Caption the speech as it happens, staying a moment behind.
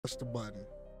Push the button.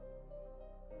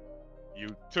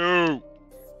 YouTube,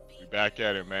 we back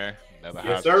at it, man. Another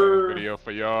Yes, Hodgetwins video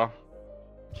for y'all.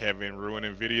 Kevin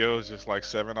ruining videos just like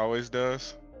Seven always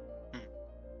does.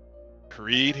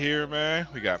 Creed here, man.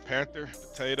 We got Panther,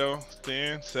 Potato,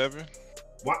 Thin, Seven.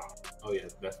 What? Oh yeah,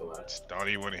 that's the last. Just don't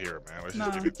even want to hear it, man. Let's No,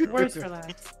 just get into it. where's for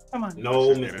last? Come on. No,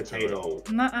 Let's just Miss get into Potato.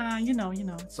 Nuh-uh, you know.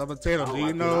 So Potato, Oh, do I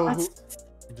you do know not. who,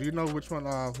 do you know which one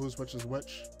who's which is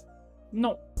which?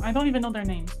 No, I don't even know their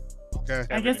names. Okay.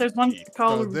 I guess there's one Keith. So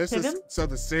called this Kevin. is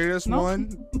the serious No?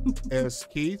 one is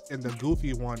Keith and the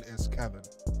goofy one is Kevin.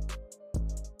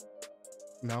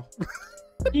 No.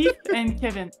 Keith and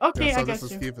Kevin. Okay, Yeah, so I this guess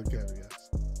is you. Keith and Kevin, yes.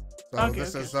 So Okay,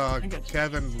 this okay. is I got you.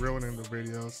 Kevin ruining the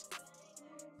videos.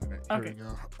 Alright, here Okay. we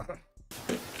go.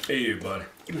 Hey everybody,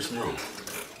 give me some room.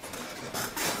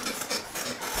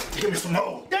 Give me some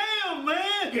more. Damn,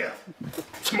 man! Yeah.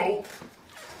 Some more.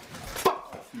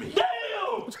 Fuck off me. Damn!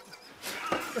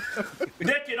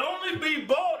 That can only be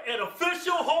bought at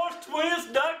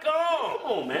officialhorsetwins.com.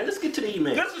 Come on, man. Let's get to the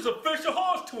email. This is official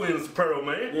horse twins apparel,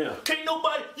 man. Yeah. Can't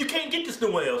nobody, you can't get this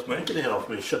nowhere else, man. Get the hell off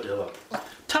me and shut the hell up.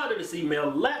 Title of this email,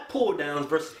 lat pull downs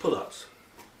versus pull-ups.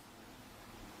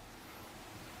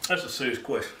 That's a serious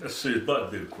question. That's a serious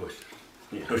bodybuilding question.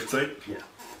 Yeah. Don't you think? Yeah.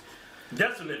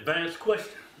 That's an advanced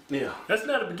question. Yeah. That's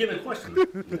not a beginning question. Yeah.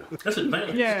 That's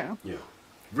advanced. Yeah. Yeah.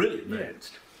 Really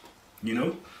advanced. You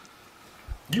know?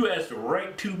 You asked the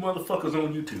right two motherfuckers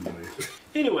on YouTube, man.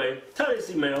 Anyway, title of this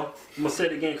email, I'm gonna say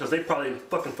it again because they probably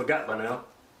fucking forgot by now.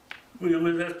 What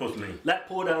is that supposed to mean? Lat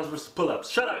pull downs versus pull-ups.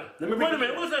 Shut up. Let me Wait read a it.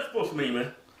 minute, what's that supposed to mean,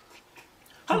 man?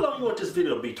 How long you want this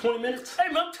video to be? 20 minutes? Hey,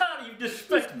 man, I'm tired of you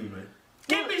disrespecting me, man.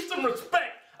 Give me some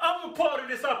respect. I'm a part of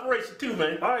this operation too,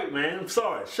 man. Alright, man. I'm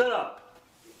sorry. Shut up.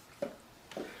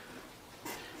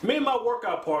 Me and my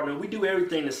workout partner, we do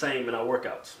everything the same in our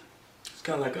workouts. It's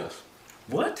kind of like us.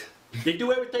 What? They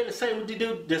do everything the same. They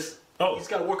do this. Oh. He's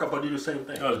got a workout, but they do the same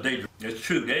thing. That was daydream. That's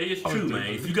true. That is true, man.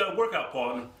 daydream. If you got a workout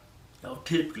partner, they'll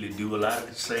typically do a lot of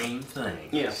the same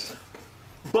things. Yes.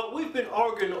 But we've been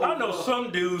arguing over... I know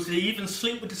some dudes that even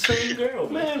sleep with the same girl,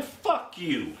 man. Man, fuck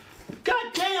you. God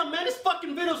damn, man, this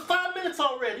fucking video's 5 minutes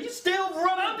already. You still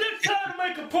running? I'm just trying to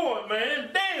make a point, man.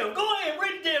 Damn, go ahead,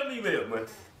 read the damn email, man.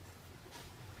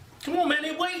 Come on, man,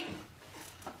 they waiting.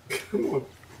 Come on.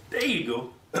 There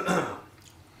you go.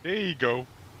 There you go.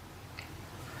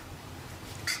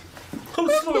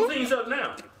 Who's slowing things up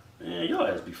now? Man, your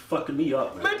ass be fucking me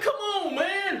up, man. Man, come on,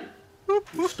 man.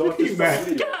 Start this He mad.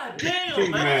 fucking video. God damn, He's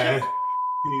man. mad.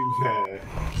 He's mad.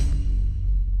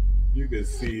 You can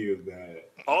see he's mad.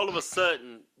 All of a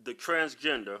sudden, the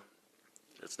transgender...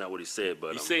 That's not what he said,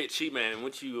 but... You said cheat, man.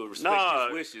 Wouldn't you respect Nah.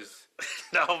 his wishes?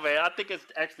 No, man, I think it's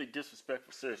actually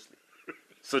disrespectful, seriously.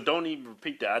 So don't even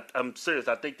repeat that. I'm serious.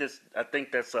 I think that's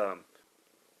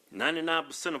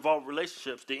 99% of all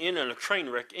relationships, they end in a train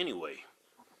wreck anyway.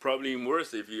 Probably even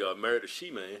worse if you married a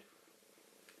she-man.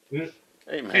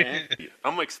 Hey, man,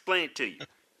 I'm gonna explain it to you.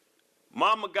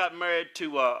 Mama got married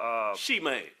to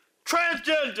She-man.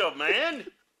 transgender, man.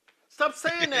 Stop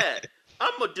saying that.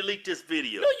 I'm gonna delete this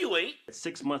video. No, you ain't.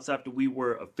 6 months after we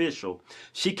were official,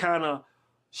 she's kind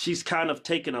of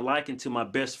taken a liking to my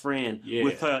best friend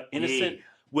with her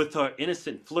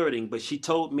innocent flirting, but she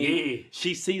told me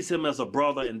she sees him as a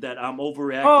brother and that I'm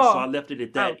overreacting, so I left it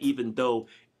at that, even though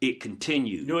it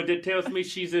continued. You know what that tells me?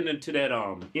 She's into that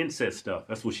incest stuff.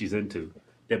 That's what she's into.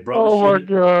 That brother Oh my shit.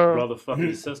 God. Brother fucking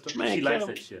his sister. Man, she likes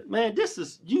Kevin, that shit. Man, this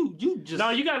is you just No,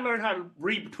 you gotta learn how to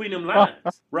read between them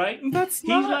lines, right? That's He's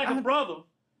not- like a brother,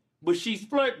 but she's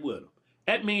flirting with him.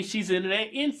 That means she's into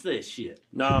that incest shit.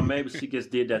 Nah, maybe she just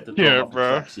did that to Yeah, throw off the bruh.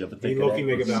 tracks. You ever He think of low-key that?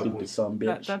 make a valid Stupid point. son of a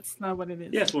bitch. That's not what it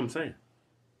is. Yeah, that's what I'm saying.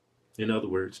 In other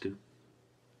words, too.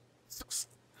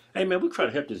 Hey man, we try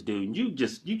to help this dude. You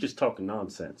just talking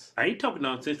nonsense. I ain't talking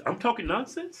nonsense. I'm talking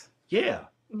nonsense. Yeah.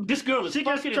 This girl is She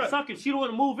just fucking try- and sucking. She don't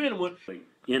want to move in with.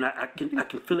 And I can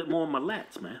feel it more in my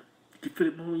lats, man. You can feel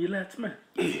it more in your lats, man.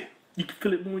 Yeah. You can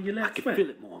feel it more in your lats, I can feel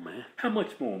it more, man. How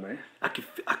much more, man? I can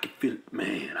feel it,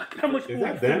 man. I can How feel much it. more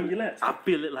that you feel them? in your lats? I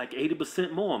feel it like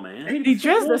 80% more, man. 80% He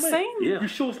dressed more, the man? same? Yeah. You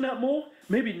sure it's not more?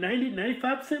 Maybe 90,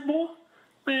 95% more?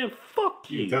 Man, fuck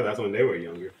You can you. tell that's when they were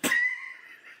younger.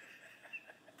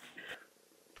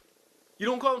 You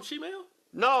don't call him she-man?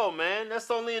 No, man, that's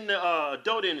only in the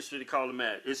adult industry they call them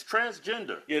that. It's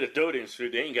transgender. Yeah, the dope industry,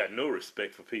 they ain't got no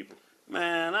respect for people.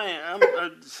 Man,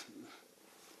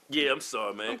 Yeah, I'm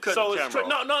sorry, man. I'm cutting So the it's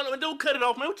camera no, don't cut it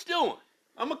off, man. What you doing?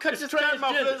 I'm gonna cut It's this camera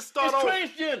off. transgender. Let's start It's over.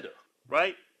 transgender.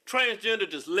 Right? transgender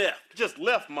just left. Just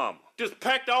left mama. Just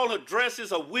packed all her dresses,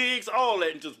 her wigs, all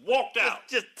that, and just walked out.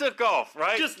 Just took off,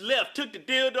 right? Just left, took the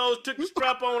dildos, took the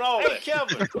strap on, all that.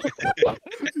 Kevin.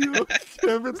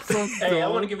 Kevin's so Hey, I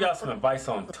want to give y'all some advice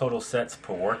on total sets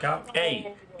per workout.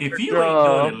 Hey, if you ain't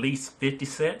doing at least 50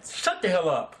 sets, shut the hell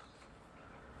up.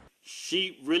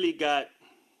 She really got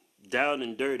down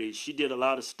and dirty. She did a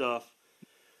lot of stuff.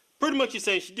 Pretty much you're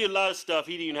saying she did a lot of stuff.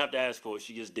 He didn't even have to ask for it.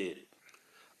 She just did it.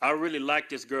 I really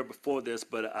liked this girl before this,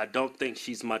 but I don't think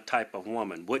she's my type of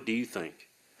woman. What do you think?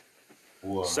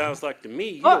 What? Sounds like to me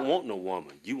you don't want no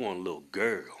woman. You want a little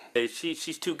girl. Hey,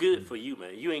 she's too good for you,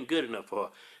 man. You ain't good enough for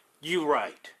her. You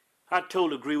right. I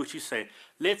totally agree with you saying.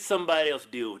 Let somebody else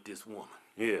deal with this woman.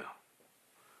 Yeah.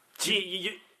 She's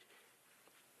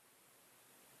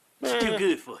too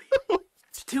good for you.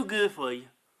 She's too good for you.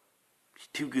 She's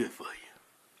too good for you.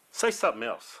 Say something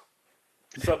else.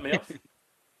 Something else?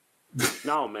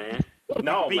 No, man.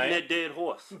 No, Beating man. that dead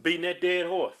horse. Beating that dead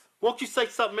horse. Won't you say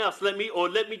something else? Let me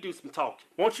do some talking.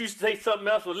 Won't you say something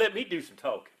else or let me do some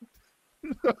talking?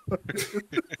 The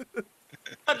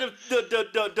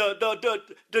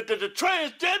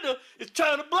transgender is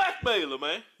trying to blackmail her,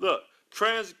 man. Look,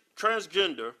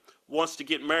 transgender wants to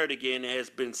get married again and has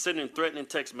been sending threatening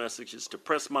text messages to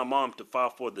press my mom to file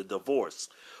for the divorce.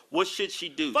 What should she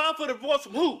do? File for divorce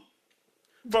from who?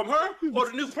 From her or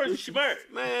the new person she married?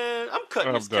 Man, I'm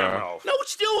cutting this camera off. No, what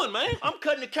you doing, man? I'm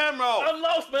cutting the camera off. I'm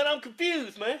lost, man. I'm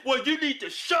confused, man. Well, you need to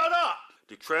shut up.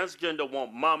 The transgender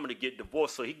want mama to get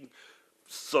divorced so he can...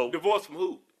 So... Divorce from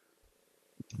who?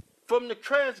 From the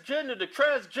transgender. The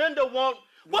transgender want...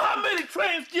 Well, how many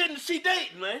transgenders she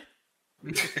dating, man?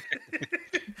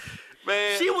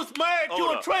 Man... She was married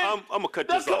to a trans... I'm gonna cut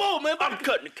this off. Come on, man. I'm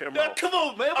cutting the camera off. Come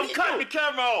on, man. I'm cutting the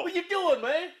camera off. What you doing,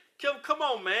 man? Kevin, come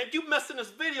on, man. You messing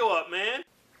this video up, man.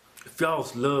 If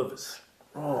y'all's lovers,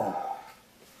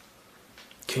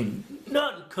 can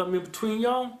nothing come in between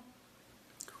y'all?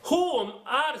 Who am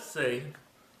I to say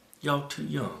y'all too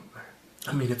young, man?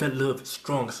 I mean, if that love is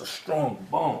strong, it's a strong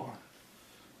bond.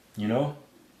 You know?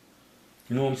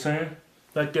 You know what I'm saying?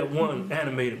 Like that one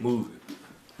animated movie.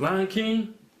 Lion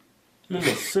King?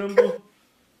 Remember Simba?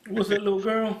 What's that little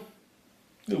girl?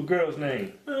 Little girl's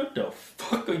name. What the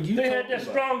fuck are you They had that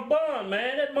strong bond,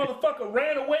 man. That motherfucker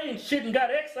ran away and shit and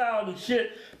got exiled and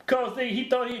shit because he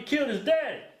thought he had killed his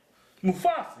daddy.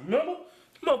 Mufasa, remember?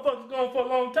 Motherfucker's gone for a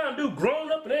long time. Dude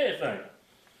grown up and everything.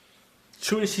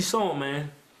 Soon as she saw him,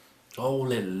 man, all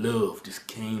that love just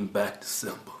came back to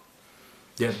Simba.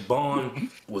 That bond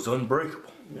was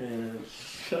unbreakable. Man,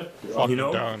 shut the You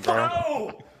know? Down, bro.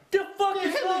 Oh! The fuck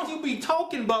is What you be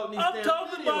talking about in these I'm damn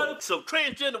talking videos? about it. So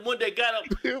transgender one day got up,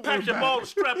 packed up all the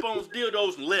strap-ons,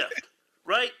 dildos, and left.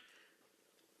 Right?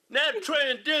 Now the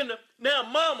transgender, now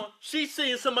mama, she's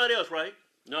seeing somebody else, right?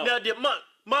 No. Now did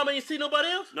mama ain't see nobody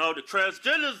else? No, the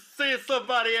transgender's seeing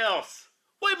somebody else.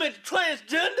 Wait a minute,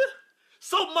 transgender?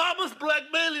 So mama's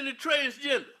blackmailing the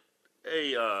transgender.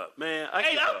 Hey, man,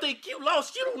 I think you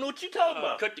lost. You don't know what you're talking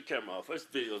about. Cut the camera off. This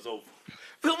video's over.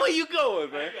 But where you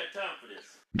going, man? I ain't got time for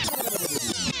this.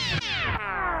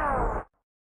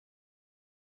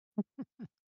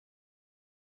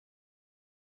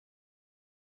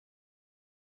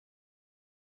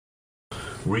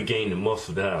 Regain the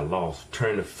muscle that I lost.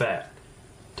 Turn the fat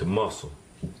to muscle.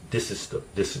 This is the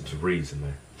reason,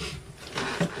 man.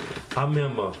 I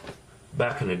remember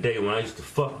back in the day when I used to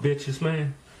fuck bitches,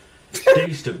 man. They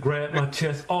used to grab my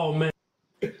chest. Oh, man.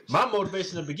 My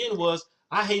motivation in the beginning was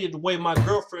I hated the way my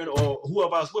girlfriend or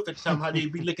whoever I was with at the time, how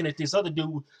they'd be looking at this other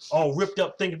dude all ripped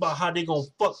up, thinking about how they gonna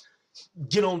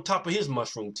get on top of his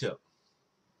mushroom tip.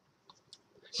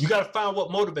 You gotta find what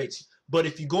motivates you. But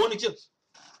if you go in the gym,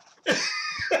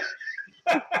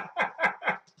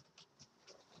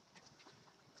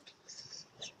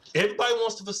 everybody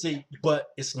wants to physique,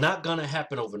 but it's not gonna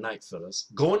happen overnight, fellas.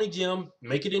 Go in the gym,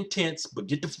 make it intense, but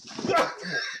get the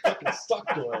fucking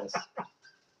suck your ass.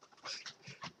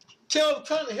 I'm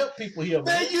trying to help people here, man.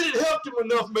 Man, you didn't help them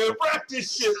enough, man. Wrap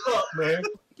this shit up, man.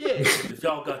 Yeah, if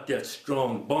y'all got that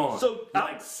strong bond. So,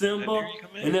 like Simba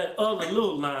and that other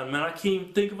little line, man, I can't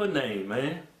even think of a name,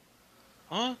 man.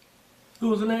 Huh?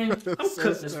 Who was the name? I'm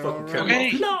cutting this fucking camera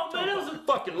off. No, man, that was a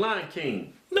fucking Lion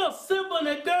King. No, Simba and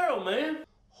that girl, man.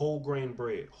 Whole grain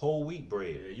bread, whole wheat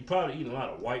bread. Yeah, you probably eating a lot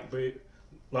of white bread.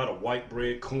 A lot of white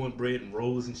bread, cornbread, and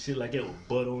rolls and shit like that with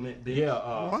butter on it.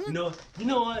 Yeah, you know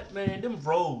what, man? Them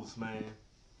rolls, man.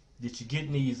 That you get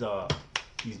in these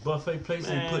buffet places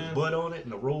and put butter on it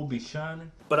and the roll be shining.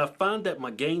 But I find that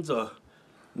my gains are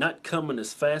not coming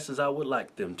as fast as I would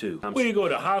like them to. Where you go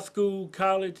to high school,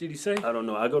 college, did he say? I don't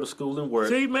know. I go to school and work.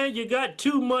 See, man, you got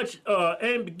too much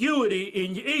ambiguity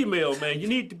in your email, man. You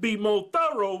need to be more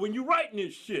thorough when you're writing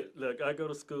this shit. Look, I go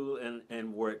to school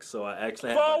and work, so I actually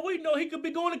have... For all we know, he could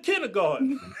be going to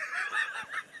kindergarten.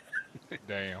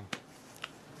 Damn.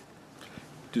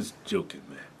 Just joking,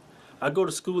 man. I go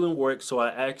to school and work, so I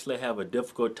actually have a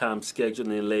difficult time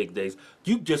scheduling leg days.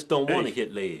 You just don't want to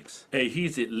hit legs. Hey,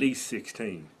 he's at least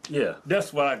 16. Yeah.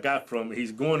 That's what I got from it.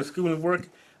 He's going to school and work.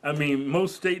 I mean,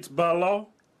 most states by law,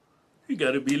 he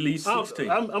got to be at least 16.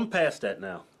 I'm past that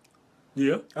now.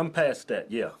 Yeah? I'm past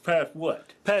that, yeah. Past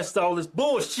what? Past all this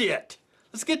bullshit.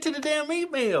 Let's get to the damn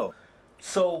email.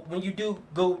 So when you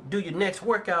go do your next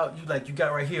workout, you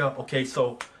got right here, okay,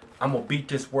 so I'm going to beat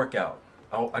this workout.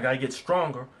 I got to get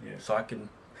stronger so I can...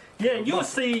 Yeah, and you'll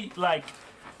see, like,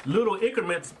 little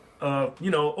increments of,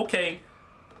 you know, okay,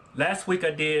 last week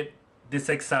I did this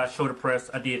exercise, shoulder press.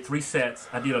 I did 3 sets.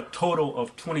 I did a total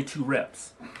of 22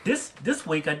 reps. This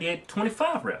week I did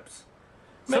 25 reps.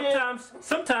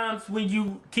 Sometimes when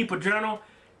you keep a journal,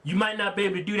 you might not be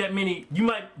able to do that many. You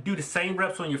might do the same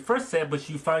reps on your first set, but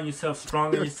you find yourself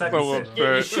stronger in your second set.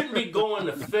 Yeah, you shouldn't be going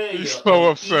to failure He's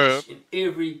so upset. each and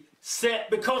every set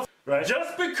because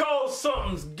just because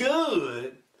something's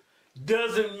good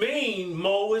doesn't mean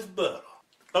more is better.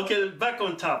 Okay, back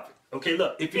on topic. Okay,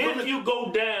 look, if you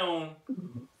go down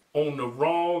on the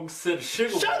wrong set of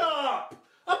sugar... Shut up!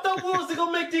 I thought we wasn't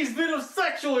gonna make these videos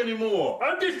sexual anymore.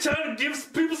 I'm just trying to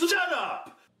give people some... Shut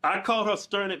up! I caught her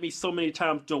staring at me so many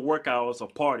times during work hours or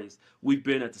parties. We've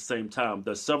been at the same time.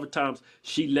 There's several times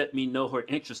she let me know her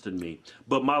interest in me.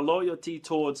 But my loyalty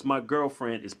towards my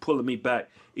girlfriend is pulling me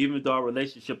back, even though our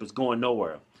relationship is going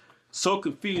nowhere. So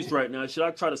confused right now. Should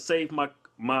I try to save my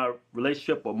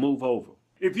relationship or move over?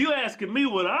 If you're asking me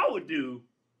what I would do,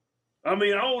 I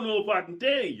mean, I don't know if I can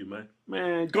tell you, man.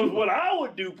 Man, because what I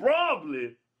would do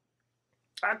probably,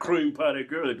 I cream pie that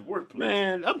girl at the workplace.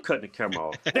 Man, I'm cutting the camera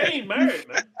off. They ain't married,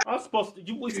 man. We supposed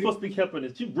to be helping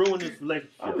this. You ruined this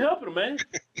relationship. I'm helping them, man.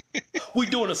 We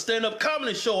doing a stand-up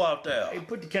comedy show out there. Hey,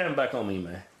 put the camera back on me,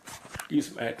 man. Give you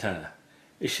some act time.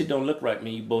 This shit don't look right,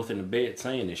 me. You both in the bed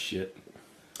saying this shit.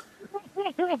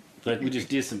 Like we just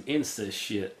did some incest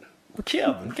shit.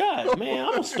 Kevin, God, man,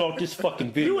 I'm gonna start this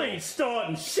fucking video. You ain't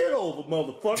starting shit over,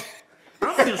 motherfucker.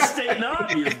 I'm just stating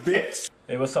obvious, bitch.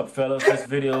 Hey, what's up, fellas? This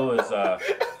video is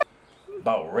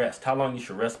about rest. How long you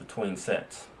should rest between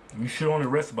sets? You should only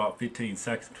rest about 15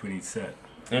 seconds between each set.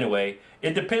 Anyway,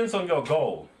 it depends on your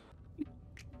goal.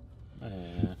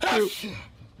 Man.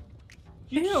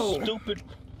 You stupid.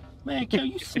 Man, Kel,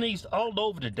 you sneezed all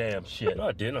over the damn shit. No,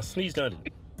 I didn't. I sneezed under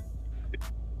it.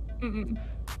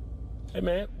 Hey,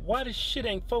 man, why this shit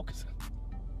ain't focusing?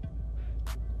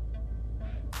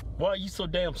 Why are you so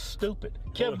damn stupid?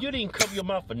 Kevin, you didn't cover your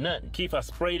mouth for nothing. Keith, I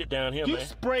sprayed it down here, you man. You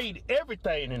sprayed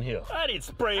everything in here. I didn't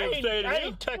spray everything in here. I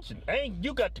ain't touching.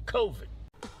 You got the COVID.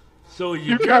 So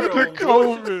you got the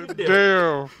COVID.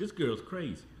 Damn. This girl's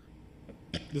crazy.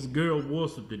 This girl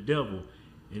worships the devil.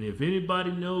 And if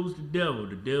anybody knows the devil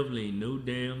ain't no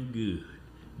damn good.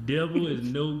 Devil is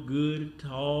no good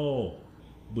at all.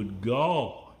 But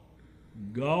God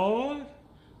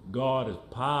is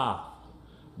powerful.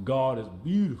 God is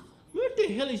beautiful. What the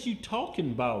hell is you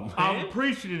talking about, man? I'm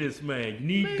preaching to this man. You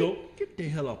need to go. Get the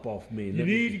hell up off me. You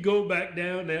need to go back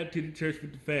down there to the church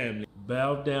with the family.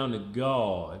 Bow down to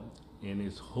God and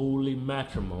his holy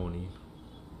matrimony.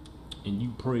 And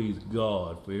you praise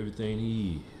God for everything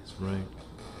he is, right?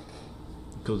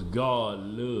 Because God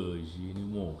loves you and he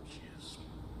wants you.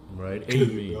 Right?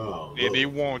 Amen. And he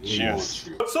wants you.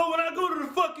 So when I go to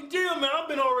the fucking gym, man, I've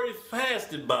been already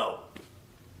fasted about.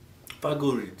 If I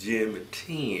go to the gym at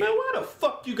 10. Man, why the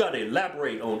fuck you gotta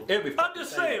elaborate on every I'm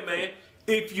just saying, man,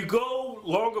 if you go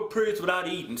longer periods without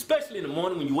eating, especially in the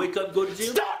morning when you wake up and go to the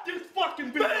gym. Stop this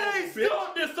fucking video! Man,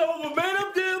 start this over, man.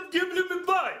 I'm damn giving him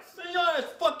advice. Man, y'all is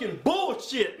fucking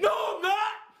bullshit. No, I'm not.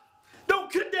 Don't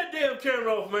cut that damn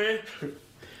camera off, man.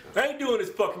 I ain't doing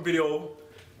this fucking video.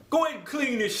 Go ahead and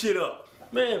clean this shit up.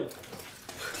 Man,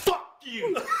 fuck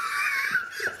you.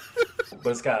 But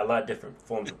it's got a lot of different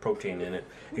forms of protein in it.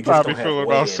 It just don't have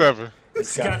about 7.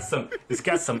 It's got some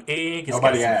egg, it's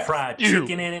got some fried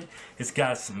chicken in it, it's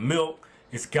got some milk,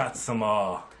 it's got some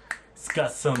what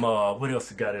else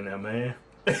it got in there, man?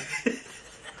 The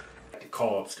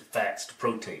carbs, the fats, the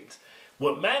proteins.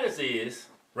 What matters is,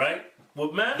 right?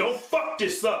 What matters? Don't fuck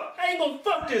this up. I ain't gonna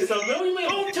fuck this up, man. What do you mean?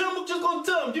 Don't tell him, I'm just gonna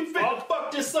tell him. You finna fuck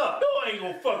this up. No, I ain't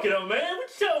gonna fuck it up, man. What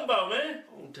you talking about, man?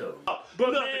 Don't tell him.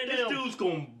 But man, this dude's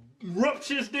gonna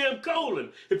rupture his damn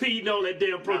colon if he eat all that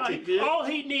damn protein. All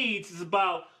he needs is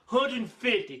about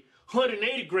 150,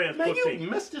 180 grams Man, you protein.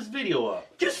 messed this video up.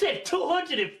 You said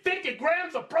 250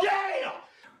 grams of protein. Yeah!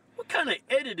 What kind of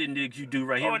editing did you do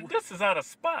right here? Oh, this is out of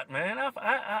spot, man.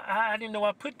 I didn't know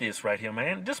I put this right here,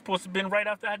 man. This supposed to have been right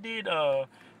after I did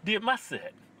my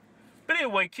set. But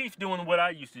anyway, Keith's doing what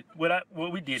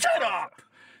we did. Shut up!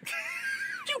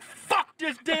 You fucked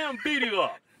this damn video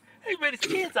up. Hey man, there's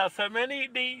kids outside, man.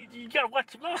 You gotta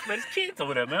watch your mouth, man. There's kids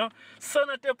over there, man. Son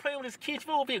out there playing with his kids,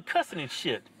 will be cussing and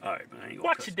shit. All right, man.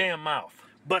 Watch your damn mouth.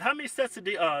 But how many sets of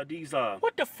these?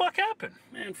 What the fuck happened?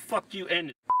 Man, fuck you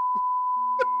and.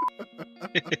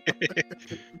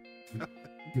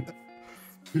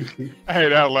 Hey,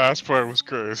 that last part was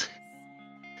crazy.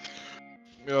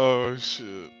 Oh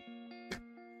shit.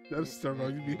 That's so bro.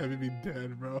 You be having me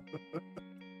dead, bro.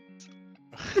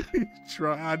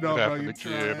 I know, bro. He's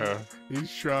trying. Huh?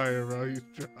 He's trying, bro. He's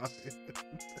trying.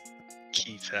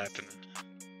 Keeps happening.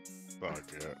 Fuck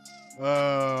yeah.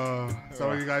 So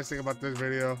what do you guys think about this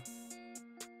video?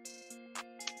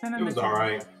 It was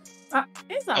alright.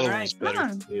 It's alright. Come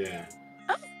on. Yeah.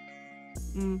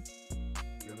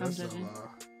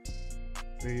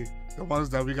 See, the ones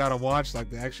that we gotta watch, like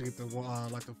they actually get the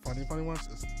like the funny ones,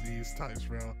 is these types,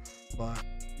 bro. But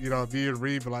you know, me and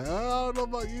Reed be like, oh, I don't know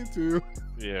about YouTube.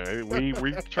 Yeah, we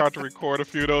tried to record a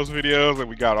few of those videos and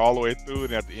we got all the way through,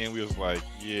 and at the end we was like,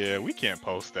 yeah, we can't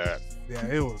post that. Yeah,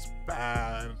 it was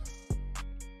bad.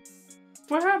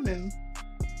 What happened?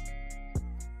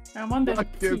 I wonder. I'm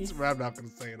not gonna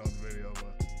say it on the video,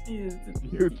 but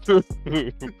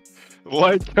YouTube.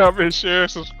 Like, comment, share,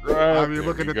 subscribe. I mean,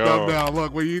 look at the thumbnail.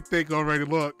 Look, what you think already?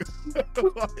 Look.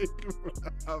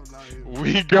 I'm not even.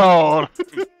 We gone.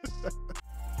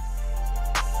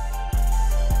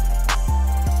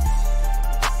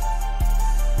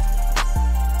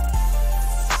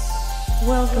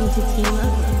 Welcome to Team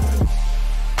Up.